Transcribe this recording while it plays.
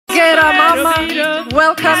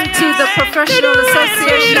Welcome to the Professional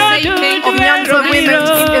Association of Nyanza Women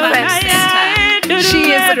in Events.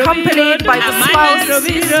 She is accompanied by the spouse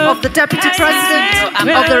of the Deputy President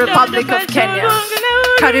of the Republic of Kenya.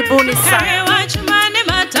 Karibuni sana.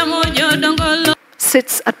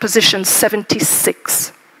 Sits at position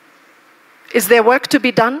 76. Is there work to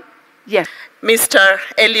be done? Yes. Mr.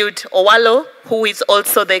 Eliud Owalo, who is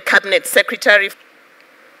also the Cabinet Secretary.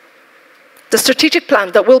 The strategic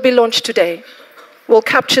plan that will be launched today will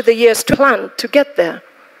capture the years to plan to get there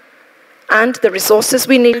and the resources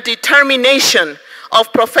we need. Determination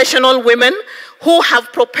of professional women who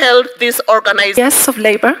have propelled this organization. Yes, of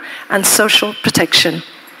labor and social protection.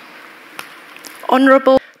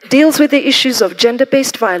 Honorable deals with the issues of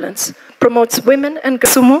gender-based violence, promotes women and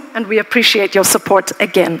girls, and we appreciate your support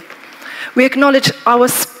again. We acknowledge our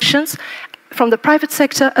submissions from the private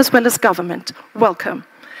sector as well as government. Welcome.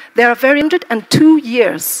 There are 102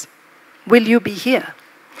 years. Will you be here?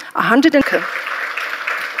 100 and...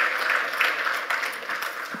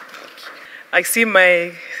 I see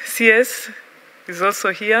my CS is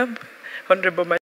also here, Honorable